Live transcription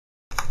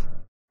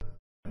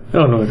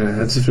Ja Leute,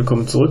 herzlich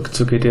willkommen zurück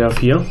zu GTA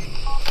 4. Yoko,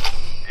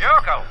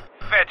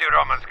 Fatty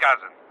Roman's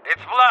cousin.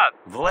 It's Vlad.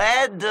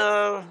 Vlad,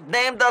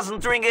 name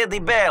doesn't ring any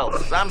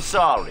bells. I'm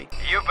sorry.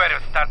 You better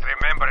start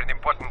remembering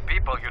important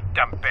people, you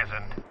dumb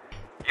peasant.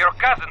 Your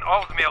cousin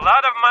owes me a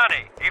lot of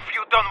money. If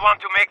you don't want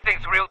to make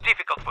things real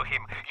difficult for him,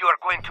 you are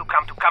going to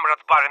come to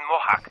Comrade's bar in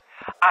Mohawk.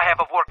 I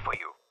have a work for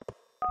you.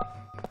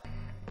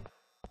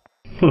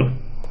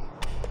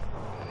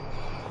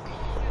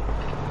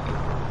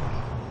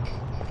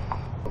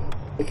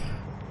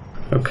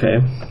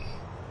 Okay.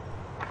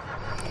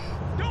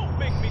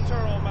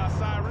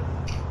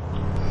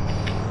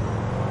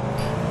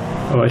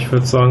 Aber ich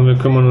würde sagen, wir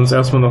kümmern uns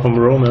erstmal noch um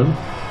Roman.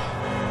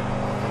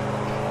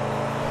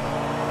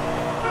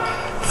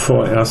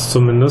 Vorerst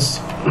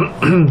zumindest.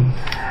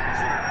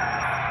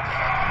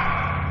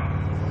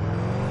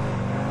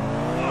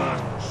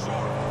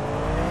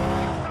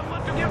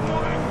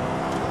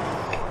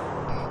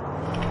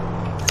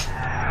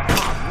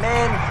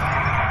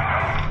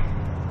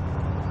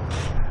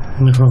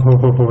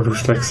 Oh, du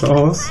steigst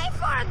aus.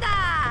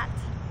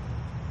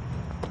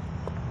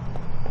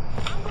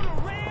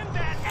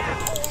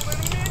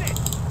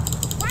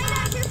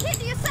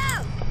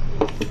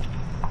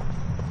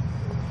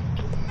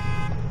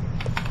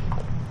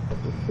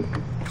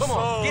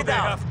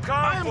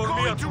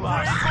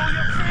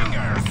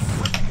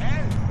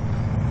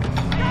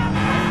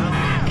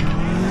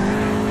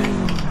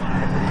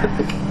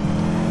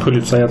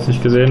 Polizei hat's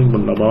nicht gesehen,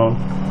 wunderbar.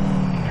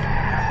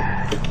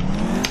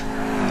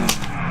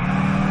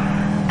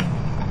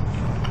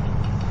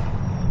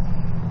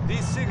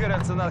 These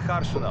cigarettes are not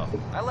harsh enough.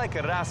 I like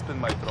a rasp in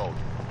my throat.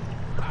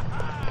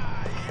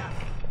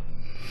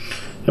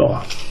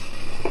 Ja.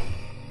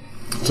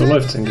 So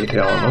läuft's in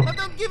GTA, ne? I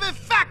don't give a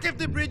fuck if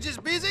the bridge is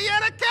busy.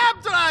 You're a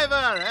cab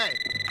driver. Hey.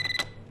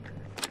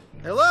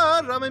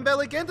 Hello, Roman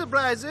Bellic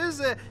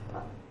Enterprises.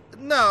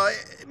 No,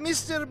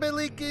 Mr.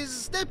 Bellic is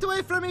stepped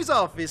away from his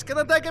office. Can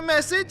I take a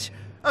message?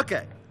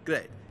 Okay,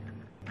 great.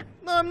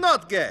 No, I'm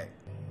not gay.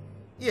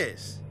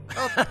 Yes,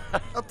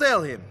 I'll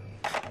tell him.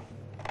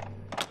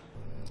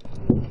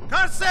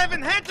 Car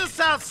 7, head to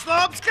South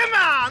Slopes. Come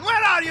on,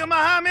 where are you,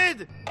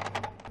 Mohammed?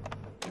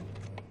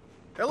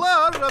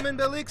 Hello, Roman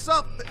Bellic's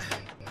office.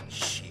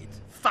 Shit,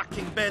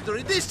 fucking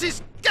battery. This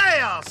is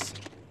chaos.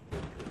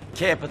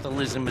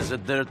 Capitalism is a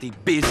dirty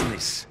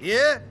business.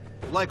 Yeah?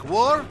 Like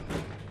war?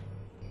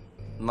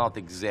 Not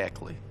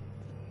exactly.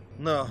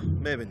 No,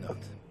 maybe not.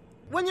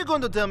 When you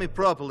going to tell me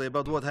properly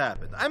about what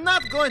happened? I'm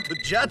not going to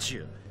judge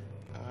you.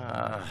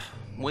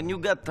 When you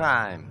got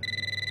time.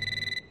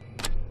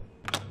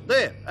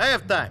 There, I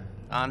have time.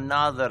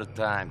 Another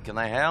time. Can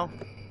I help?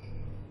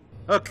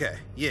 Okay,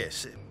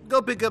 yes.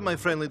 Go pick up my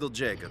friend little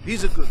Jacob.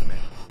 He's a good man.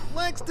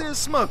 Likes to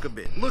smoke a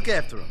bit. Look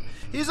after him.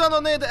 He's on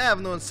Oneida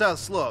Avenue in South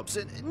Slopes.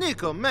 And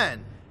Nico,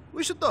 man,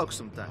 we should talk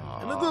sometime.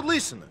 I'm a good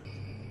listener.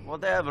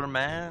 Whatever,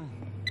 man.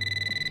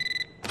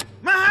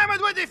 Mohammed,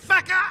 what the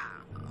fuck?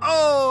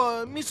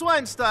 Oh, Miss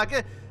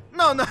Weinstock.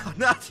 No,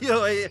 not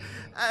you.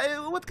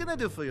 What can I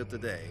do for you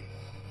today?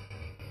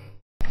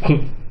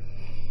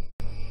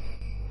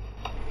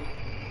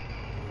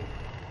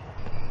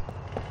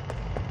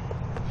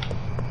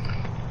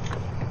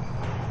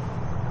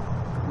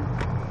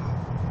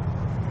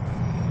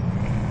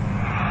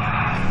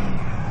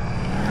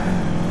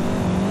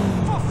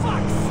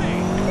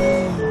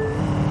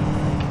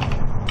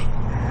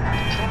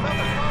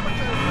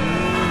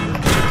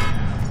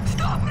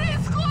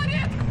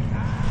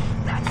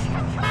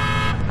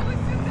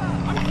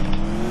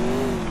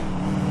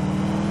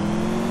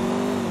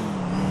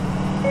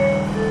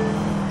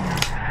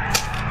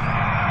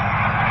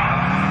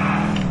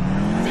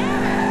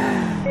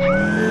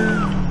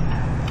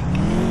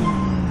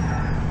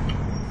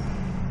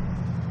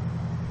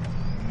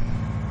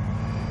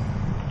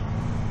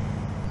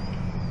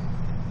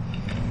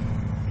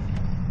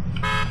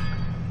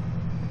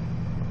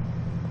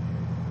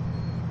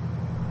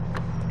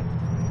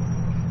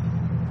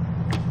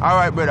 All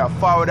right, brother.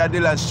 Forward at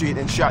Dillon Street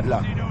in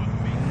Shatlock.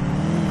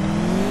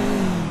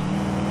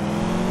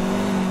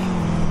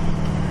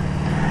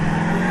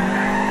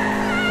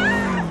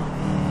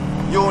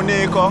 Yo,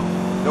 Nico,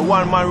 the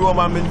one-man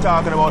Roman been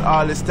talking about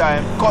all this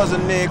time.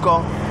 Cousin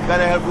Nico,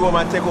 gonna help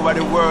Roman take over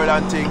the world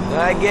and thing.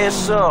 I guess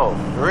so.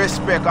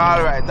 Respect,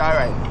 all right.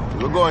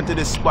 We're going to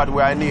the spot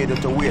where I need you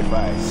to wait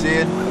by. See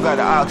it? I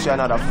gotta ask you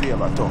another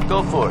favor, too.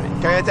 Go for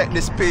it. Can you take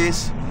this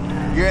piece?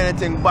 Hear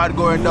anything bad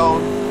going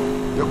down?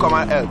 You come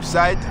and help,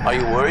 sight? Are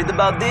you worried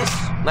about this?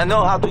 I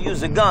know how to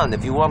use a gun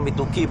if you want me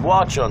to keep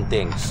watch on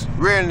things.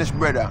 Realness,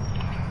 brother.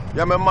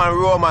 You're my man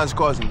Roman's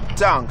cousin.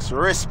 Thanks,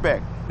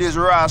 respect. This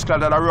rascal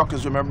that I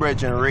ruckus with my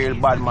brethren, real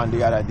bad man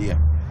the other day.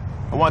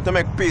 I want to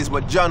make peace,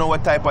 but John know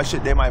what type of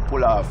shit they might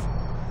pull off.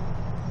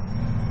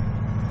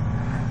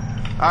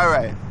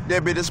 Alright,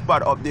 there be the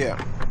spot up there.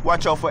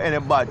 Watch out for any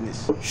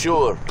badness.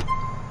 Sure.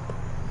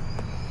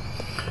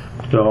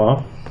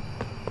 Ja.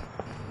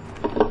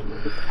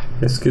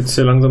 Jetzt geht's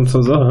hier langsam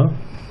zur Sache.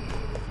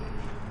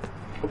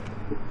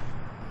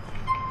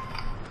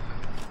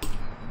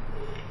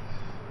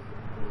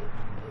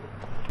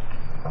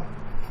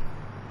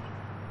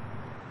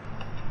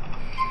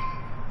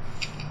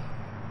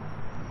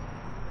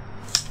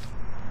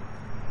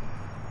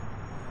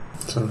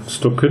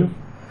 Stucken.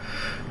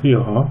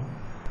 Ja.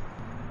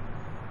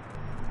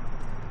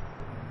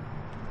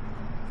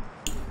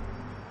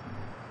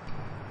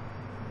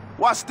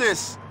 What's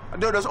this? I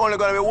know there's only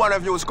gonna be one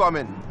of you's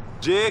coming.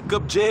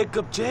 Jacob,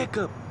 Jacob,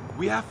 Jacob.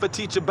 We have to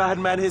teach a bad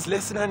man his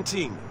lesson and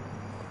thing.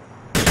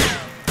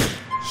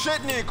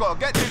 Shit, Nico,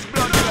 get this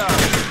blood clot.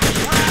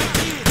 Right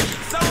here.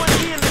 Someone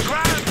here in the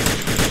ground.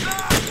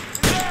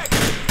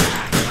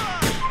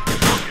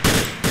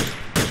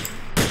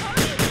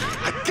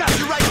 I got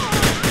you right.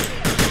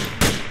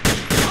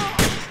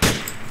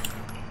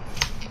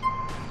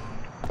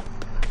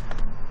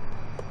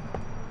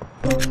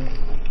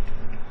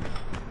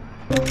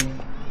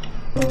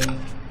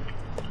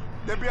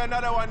 There be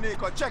another one,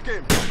 Nico. Check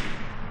him.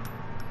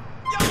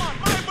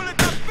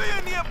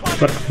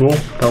 Was? Wo?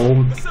 Da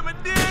oben.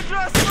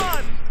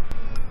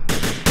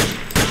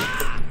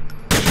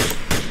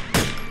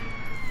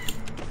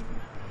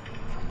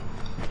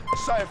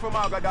 Sorry for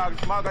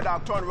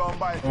Margadog turn round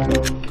by.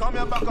 Come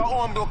here back at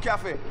home, Blue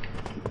Cafe.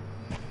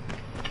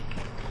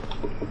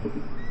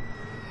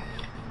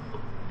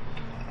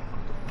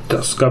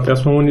 Das gab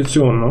erstmal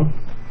Munition, ne?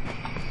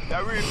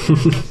 Yeah,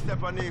 really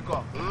step on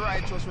Nico.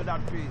 Righteous with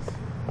that piece.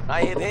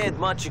 I have had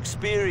much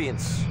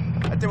experience.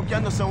 I think we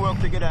can do some work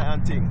together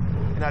and thing.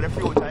 In the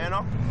future, you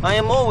know? I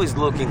am always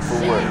looking for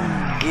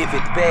work, if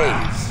it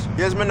pays.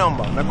 Here's my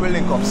number. Make we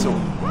link up soon.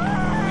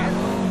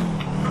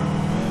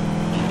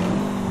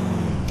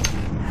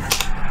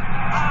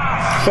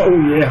 Oh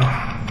yeah.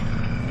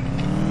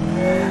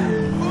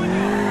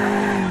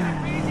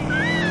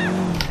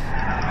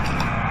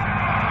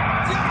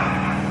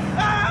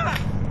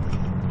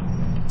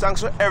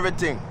 Thanks for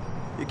everything.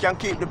 You can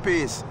keep the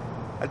peace.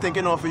 I think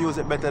you know if you use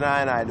it better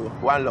than I do.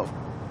 One love.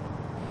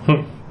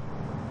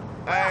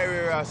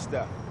 Hey,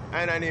 Rasta.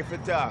 I don't need to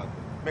talk.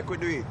 Make we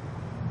do it.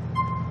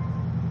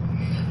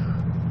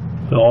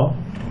 Ja,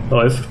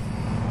 läuft.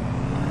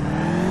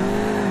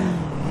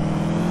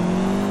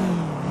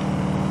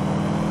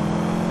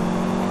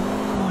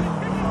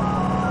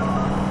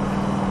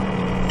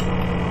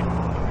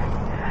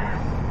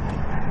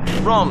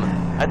 Roman,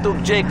 I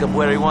took Jacob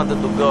where he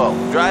wanted to go.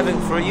 Driving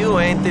for you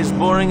ain't as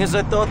boring as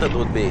I thought it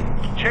would be.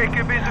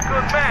 Jacob is a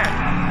good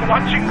man.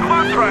 Watching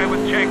car drive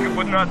with Jacob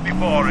would not be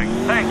boring.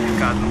 Thank you,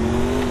 cousin.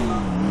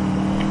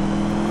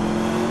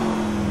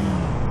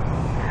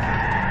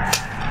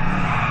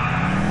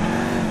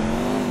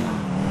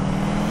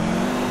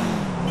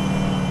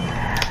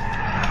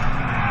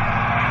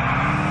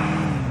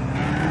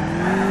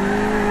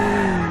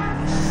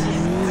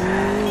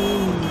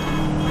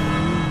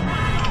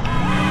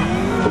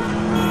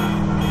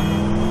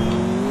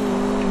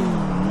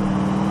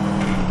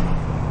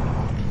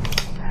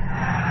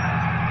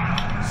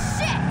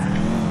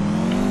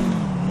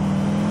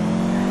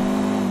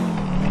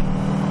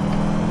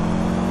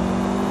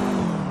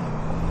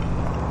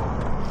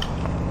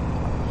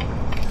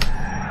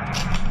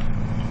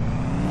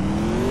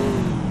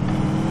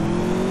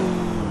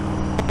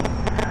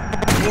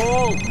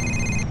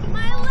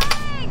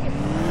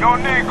 Yo,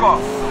 Nico,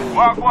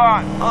 walk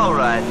one. All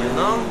right, you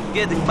know,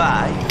 getting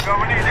by. Yo,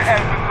 we need the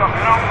help with something,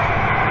 you know?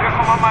 You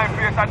come on my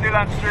face at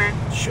Dillon Street.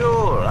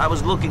 Sure, I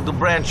was looking to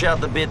branch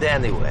out a bit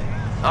anyway.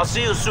 I'll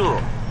see you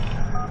soon.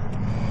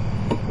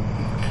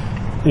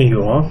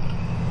 Ja.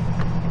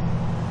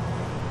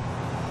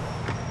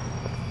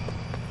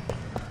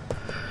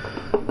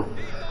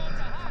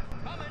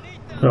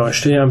 Ja, ich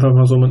stehe einfach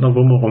mal so mit einer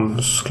Wumme rum,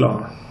 ist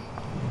klar.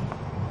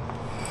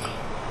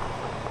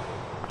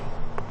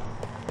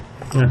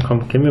 Ja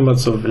komm, gehen wir mal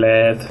zu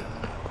Vlad.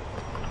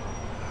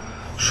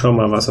 Schau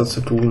mal, was er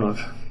zu tun hat.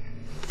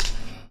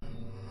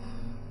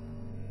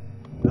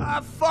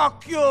 Ah,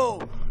 fuck you!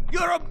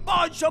 You're a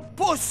bunch of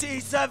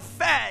pussies and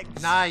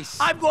fags! Nice.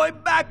 I'm going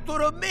back to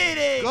the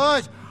meeting!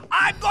 Good.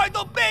 I'm going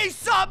to be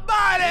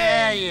somebody!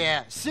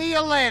 Yeah. See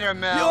you later,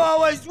 Mel. You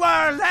always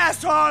were an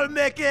asshole,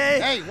 Mickey!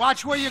 Hey,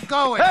 watch where you're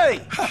going. Hey!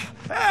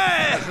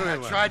 Hey! I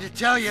tried to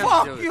tell you.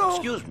 Fuck you!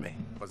 Excuse me.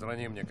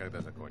 Позвони мне,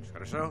 когда закончишь,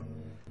 хорошо?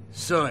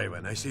 So,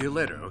 Ivan, I see you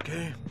later,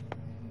 okay?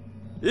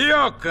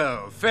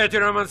 Yoko! Fete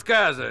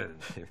Romanskaza!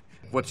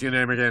 What's your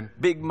name again?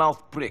 Big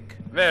mouth prick.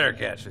 Very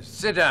catchy.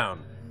 Sit down.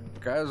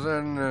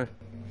 Cousin...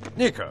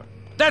 Nico.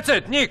 That's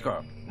it,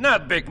 Nico!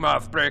 Not Big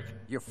Mouth Prick.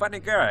 You funny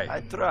guy.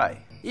 I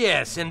try.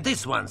 Yes, and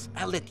this once,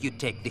 I'll let you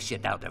take the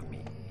shit out of me.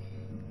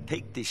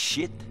 Take this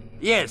shit?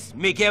 Yes,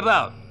 Mickey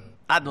about.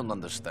 I don't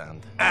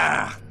understand.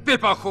 Ah,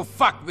 people who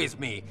fuck with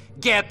me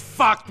get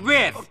fucked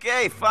with!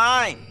 Okay,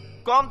 fine.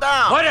 Calm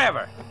down.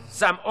 Whatever.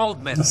 Some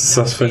old man. Was ist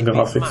das für ein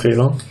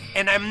Grafikfehler?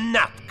 And I'm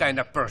not kind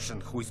of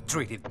person who is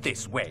treated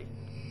this way.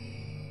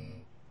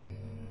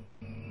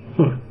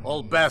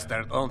 Old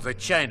bastard owns a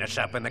china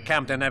shop in the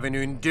Campton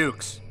Avenue in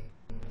Dukes.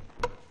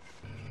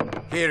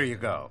 Here you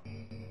go.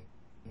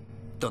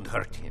 Don't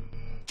hurt him.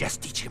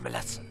 Just teach him a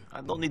lesson. I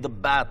don't need a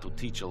bat to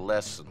teach a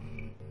lesson.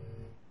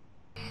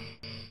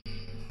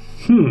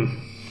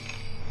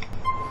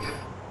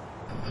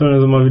 Sollen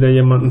also mal wieder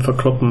jemanden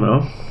verkloppen,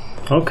 ja?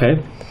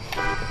 Okay.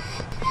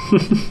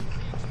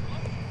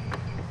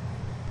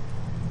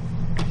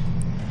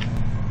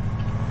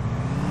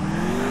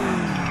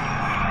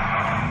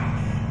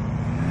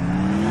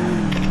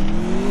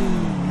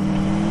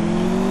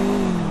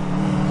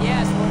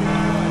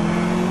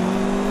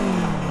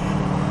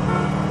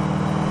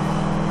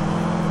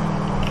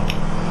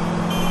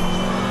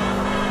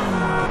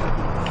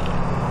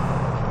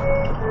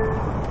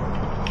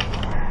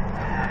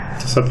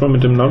 Das hat wohl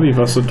mit dem Navi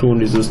was zu tun,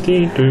 dieses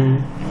Ding,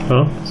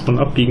 ja, dass man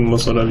abbiegen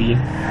muss oder wie?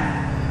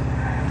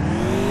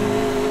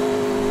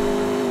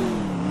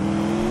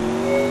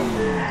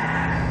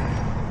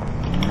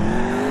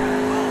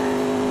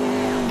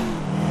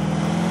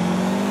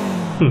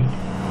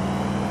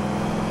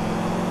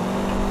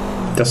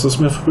 Das ist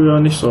mir früher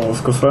nicht so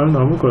aufgefallen,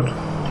 aber gut.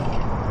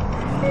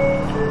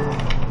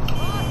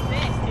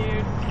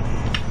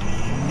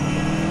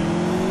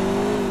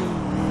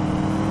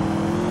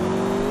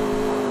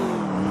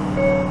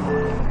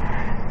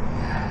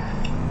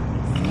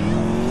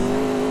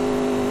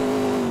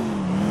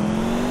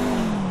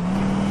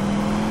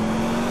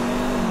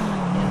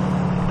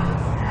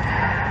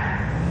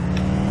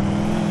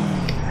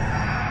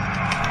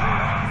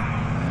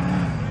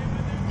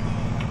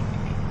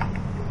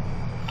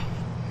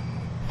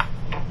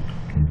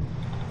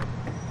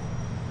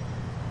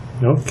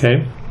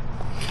 Okay.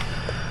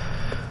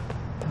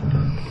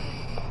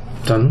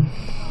 Dann.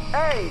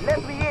 Hey,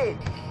 let me in.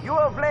 You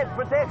have led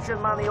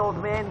protection money,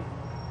 old man.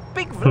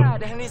 Big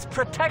Vlad and his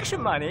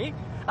protection money?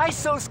 I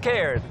so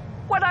scared.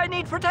 What I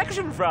need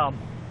protection from?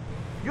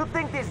 You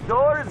think this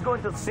door is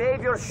going to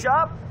save your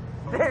shop?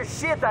 There's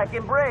shit I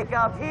can break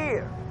out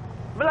here.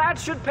 Vlad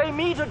should pay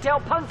me to tell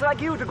punks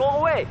like you to go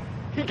away.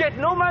 He get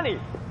no money.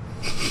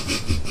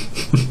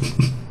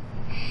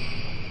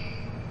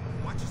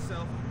 Watch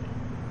yourself.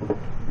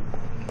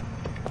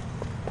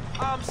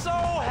 I'm so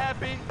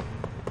happy.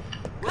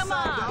 Come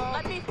on,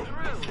 let me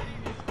through.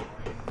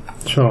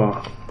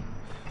 Tja.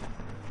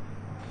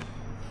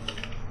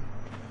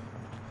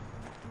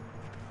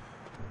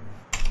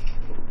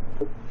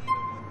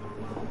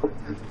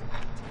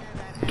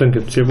 Dann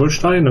gibt's hier wohl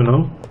Steine,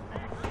 ne?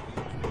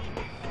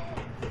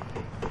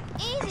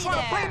 Easy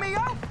there.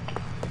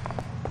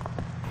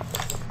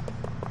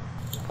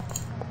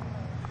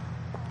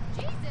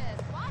 Jesus,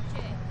 watch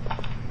it.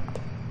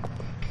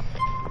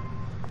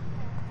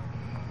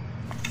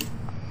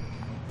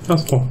 Ach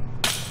so.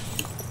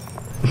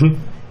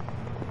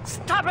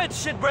 Stop it,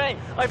 shitbrain!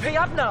 I pay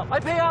up now. I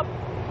pay up.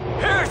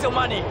 Here's your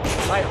money.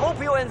 I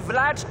hope you and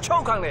Vlad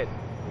choke on it.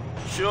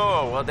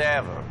 Sure,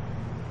 whatever.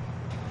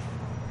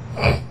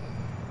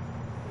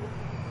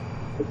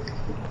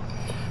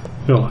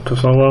 Ja,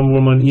 das war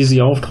wohl mal ein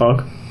easy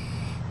Auftrag.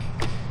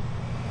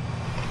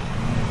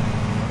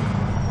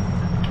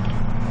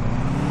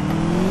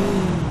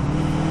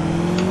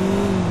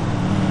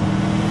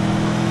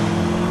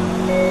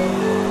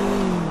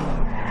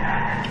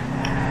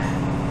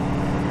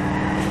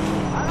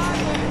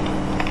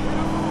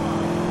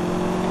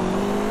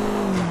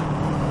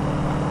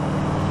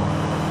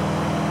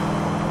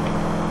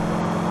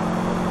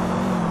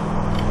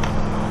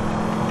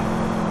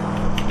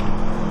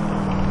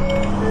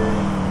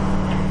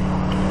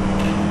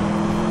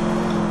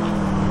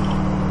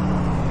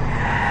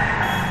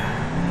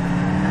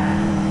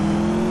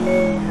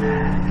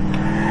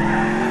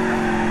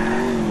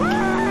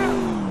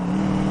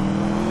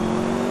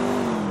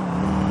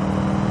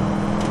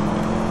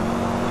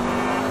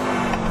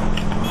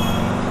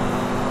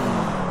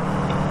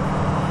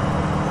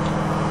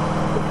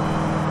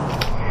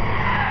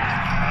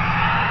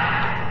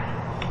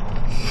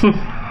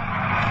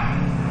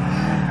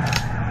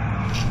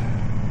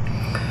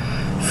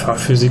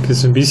 Fahrphysik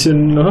ist ein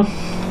bisschen, ne?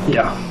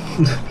 Ja.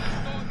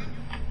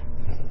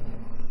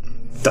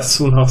 Das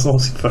so nach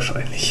aussieht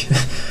wahrscheinlich.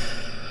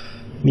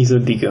 Nie so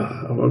dicke,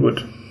 aber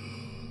gut.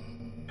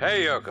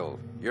 Hey, Yokel,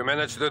 you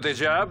managed to do the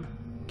job?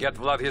 Get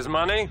Vlad his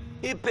money?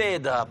 He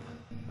paid up.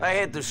 I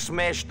had to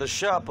smash the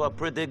shop up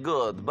pretty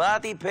good,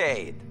 but he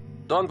paid.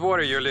 Don't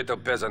worry your little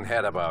peasant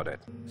head about it.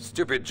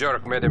 Stupid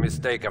jerk made a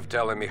mistake of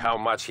telling me how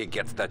much he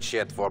gets that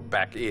shit for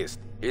back east.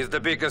 He's the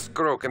biggest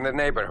crook in the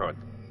neighborhood.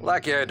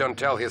 Lucky I don't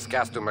tell his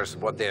customers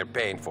what they're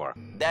paying for.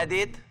 That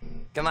it?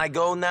 Can I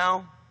go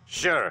now?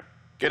 Sure.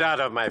 Get out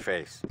of my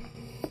face.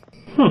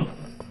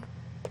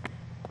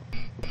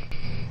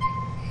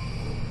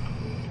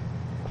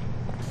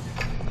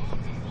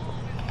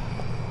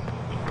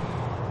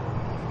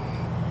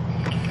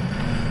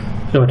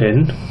 Ja,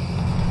 denn.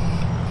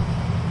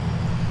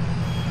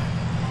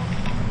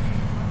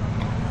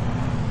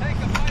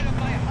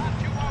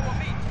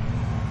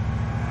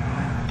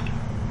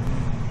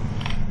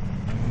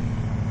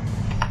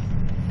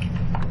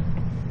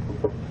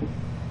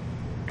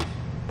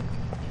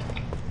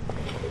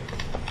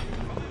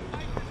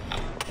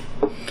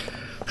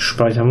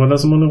 Speichern wir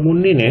das mal eine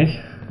Runde,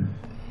 ne?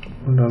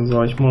 Und dann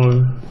sag ich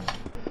mal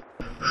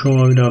schon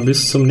mal wieder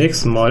bis zum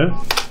nächsten Mal.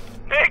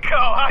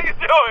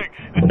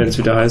 Wenn es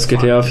wieder heißt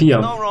GTA 4.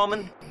 No,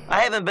 Roman.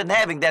 I haven't been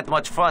having that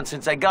much fun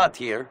since I got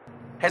here.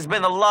 Has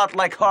been a lot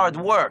like hard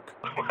work.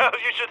 Well,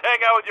 you should hang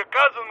out with your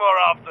cousin more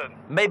often.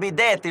 Maybe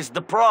that is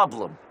the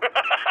problem.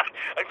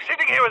 I'm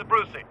sitting here with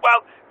Brucey.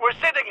 Well, we're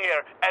sitting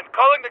here and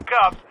calling the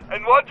cops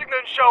and watching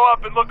them show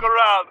up and look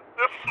around.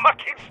 The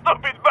fucking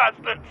stupid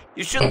bastards.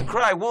 You shouldn't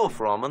cry wolf,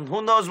 Roman.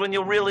 Who knows when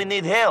you really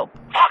need help?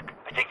 Fuck!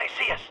 I think they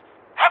see us.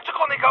 Have to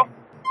go, Nico.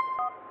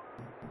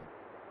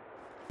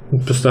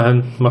 Bis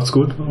dahin, macht's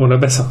gut oder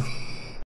besser.